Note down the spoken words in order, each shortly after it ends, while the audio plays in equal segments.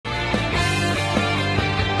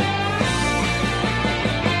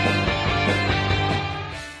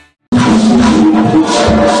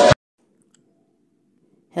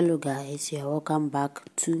Hello guys, you are welcome back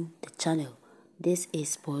to the channel. This is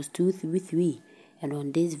Sports 233, and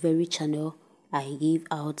on this very channel I give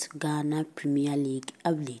out Ghana Premier League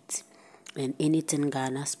updates and anything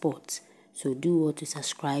Ghana sports. So do well to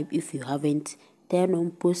subscribe if you haven't, turn on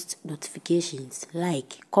post notifications,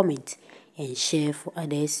 like, comment and share for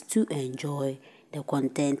others to enjoy the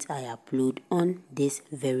content I upload on this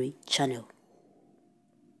very channel.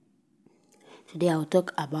 Today I'll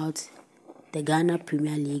talk about the Ghana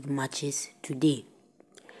Premier League matches today.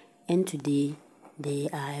 And today there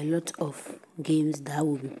are a lot of games that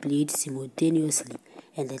will be played simultaneously,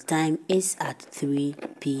 and the time is at 3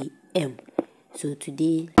 p.m. So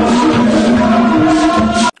today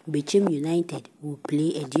Bechim United will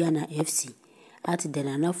play Ediana FC at the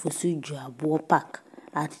Nana Fosu Joabo Park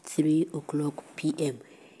at 3 o'clock p.m.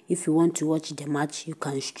 If you want to watch the match, you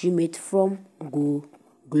can stream it from Go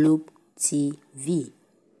Globe TV.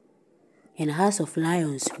 And House of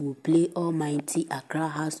Lions will play Almighty Accra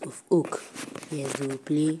House of Oak. Yes, they will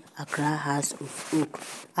play Accra House of Oak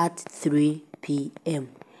at 3 p.m.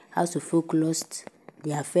 House of Oak lost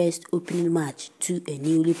their first opening match to a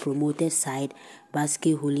newly promoted side, Basque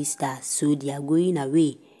Holy Stars. So they are going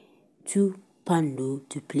away to Pando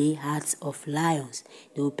to play Hearts of Lions.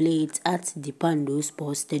 They will play it at the Pando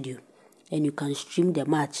Sports Stadium. And you can stream the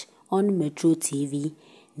match on Metro TV,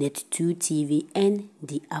 Net2 TV and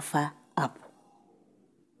the AFA app.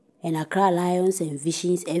 And Accra Lions and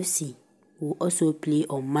Visions FC will also play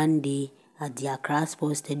on Monday at the Accra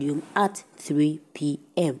Sports Stadium at 3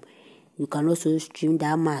 p.m. You can also stream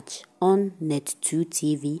that match on Net2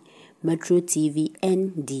 TV, Metro TV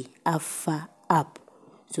and the AFA app.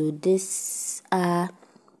 So these are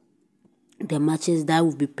the matches that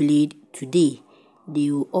will be played today.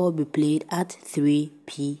 They will all be played at 3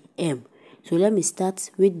 p.m. So let me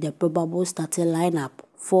start with the probable starting lineup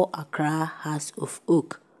for Accra House of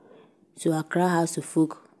Oak. So Accra House of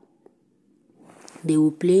Oak, they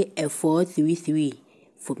will play a 4-3-3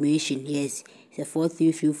 formation. Yes, it's a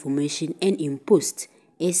 4-3-3 formation, and in post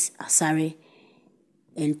is Asare.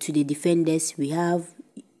 And to the defenders we have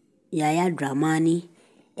Yaya Dramani,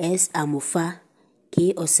 S. Amofa,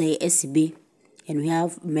 K. Osei SB, and we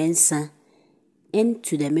have Mensah. And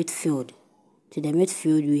to the midfield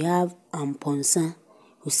we have Amponsa,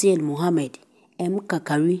 Hussein Mohammed, M.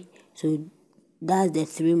 Kakari. So that's the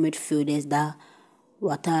three midfielders that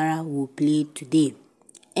Ouattara will play today.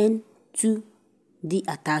 And to the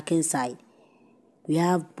attacking side, we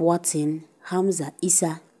have Boateng, Hamza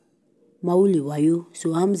Issa, Mauli Wayo.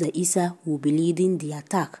 So Hamza Issa will be leading the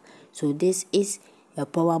attack. So this is a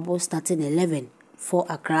probable starting 11 for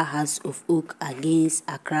Accra House of Oak against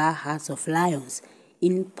Accra House of Lions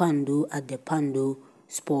in Pando at the Pando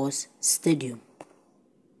Sports Stadium.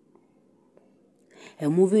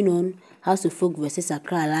 And moving on, House of Oak versus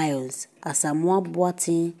Accra Lions, Asamoah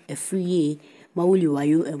Boateng, Afriye, Mauli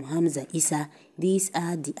Wayo and Hamza Issa. These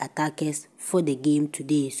are the attackers for the game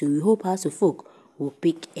today. So we hope House of Oak will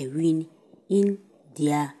pick a win in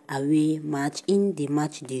their away match in the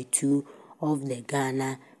match day 2 of the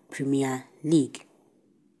Ghana Premier League.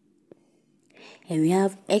 And we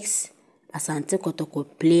have ex-Asante Kotoko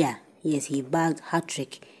player. Yes, he bagged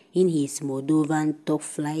hat-trick in his Moldovan top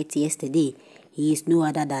flight yesterday. He is no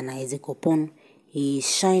other than Isaac Opon. He is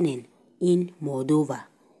shining in Moldova.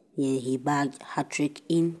 Yeah, he bagged hat-trick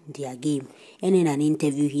in their game. And in an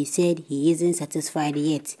interview, he said he isn't satisfied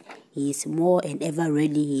yet. He is more and ever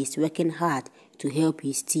ready. He is working hard to help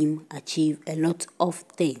his team achieve a lot of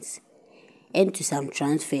things. And to some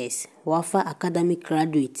transfers, Wafa Academy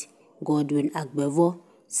graduate Godwin Agbevo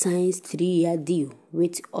signs 3-year deal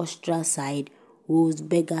with Austria side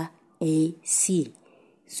Wolfsberger AC.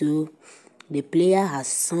 So the player has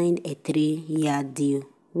signed a 3-year deal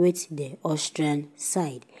with the Austrian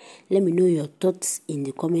side. Let me know your thoughts in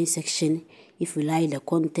the comment section. If you like the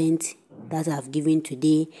content that I've given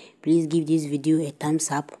today, please give this video a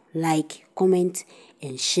thumbs up, like, comment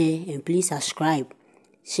and share, and please subscribe.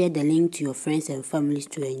 Share the link to your friends and families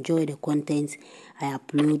to enjoy the content I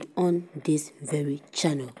upload on this very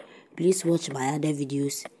channel. Please watch my other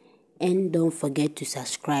videos and don't forget to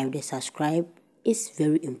subscribe. The subscribe is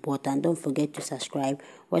very important. Don't forget to subscribe,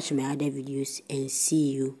 watch my other videos and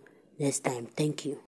see you next time. Thank you.